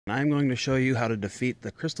I'm going to show you how to defeat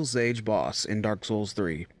the Crystal Sage boss in Dark Souls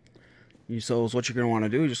 3. So what you're going to want to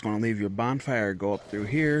do, you're just going to leave your bonfire, go up through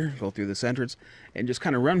here, go through this entrance, and just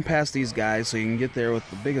kind of run past these guys so you can get there with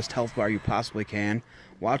the biggest health bar you possibly can.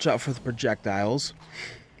 Watch out for the projectiles.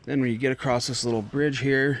 Then when you get across this little bridge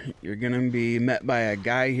here, you're going to be met by a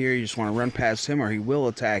guy here. You just want to run past him or he will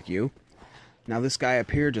attack you. Now this guy up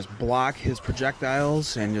here, just block his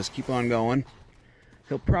projectiles and just keep on going.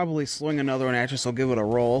 He'll probably swing another one at you, so give it a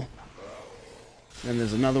roll. Then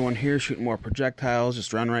there's another one here shooting more projectiles.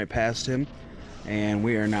 Just run right past him. And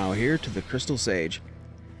we are now here to the Crystal Sage.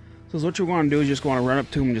 So what you want to do is just want to run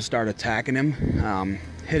up to him and just start attacking him.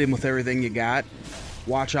 Hit him with everything you got.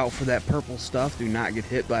 Watch out for that purple stuff. Do not get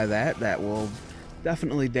hit by that. That will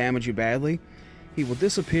definitely damage you badly. He will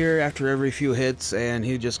disappear after every few hits, and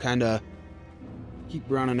he just kind of keep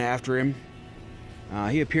running after him.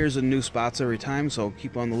 He appears in new spots every time, so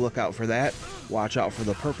keep on the lookout for that. Watch out for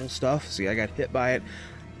the purple stuff. See, I got hit by it.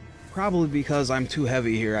 Probably because I'm too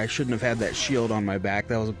heavy here. I shouldn't have had that shield on my back.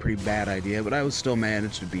 That was a pretty bad idea, but I was still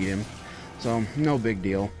managed to beat him. So, no big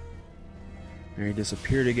deal. There, he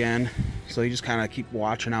disappeared again. So you just kind of keep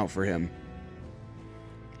watching out for him.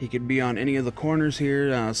 He could be on any of the corners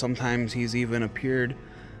here. Sometimes he's even appeared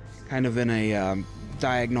kind of in a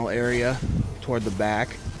diagonal area toward the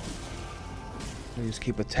back. You just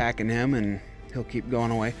keep attacking him and he'll keep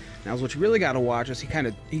going away. Now what you really got to watch is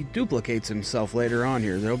he duplicates himself later on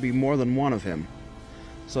here. There'll be more than one of him.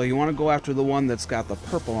 So you want to go after the one that's got the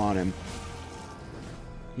purple on him.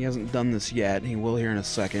 He hasn't done this yet. He will here in a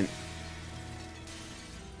second.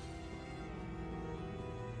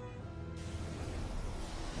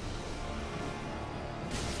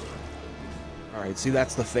 Alright, see,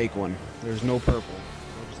 that's the fake one. There's no purple.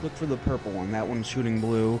 So just look for the purple one. That one's shooting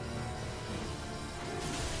blue.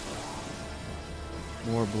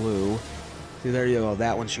 More blue. See, there you go.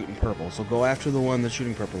 That one's shooting purple. So go after the one that's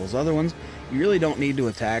shooting purple. Those other ones, you really don't need to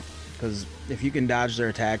attack, because if you can dodge their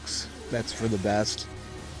attacks, that's for the best.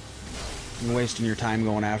 You're wasting your time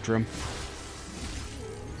going after him.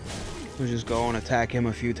 So just go and attack him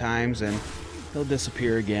a few times, and he'll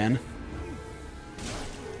disappear again.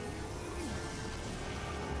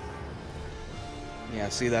 Yeah,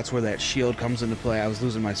 see, that's where that shield comes into play. I was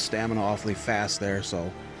losing my stamina awfully fast there,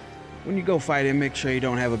 so when you go fight him, make sure you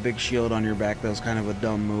don't have a big shield on your back. That was kind of a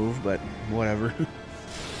dumb move, but whatever.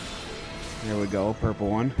 There we go, purple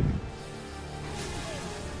one.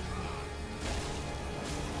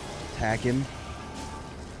 Attack him.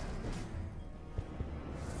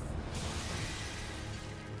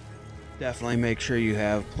 Definitely make sure you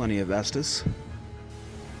have plenty of Estus.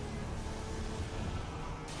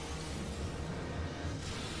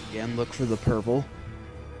 Again, look for the purple.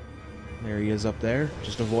 There he is up there.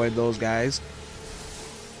 Just avoid those guys.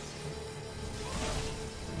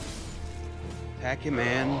 Attack him,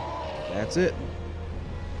 and that's it.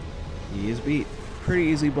 He is beat. Pretty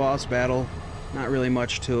easy boss battle. Not really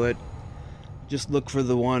much to it. Just look for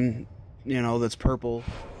the one, that's purple.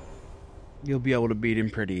 You'll be able to beat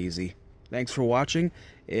him pretty easy. Thanks for watching.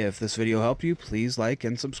 If this video helped you, please like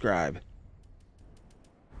and subscribe.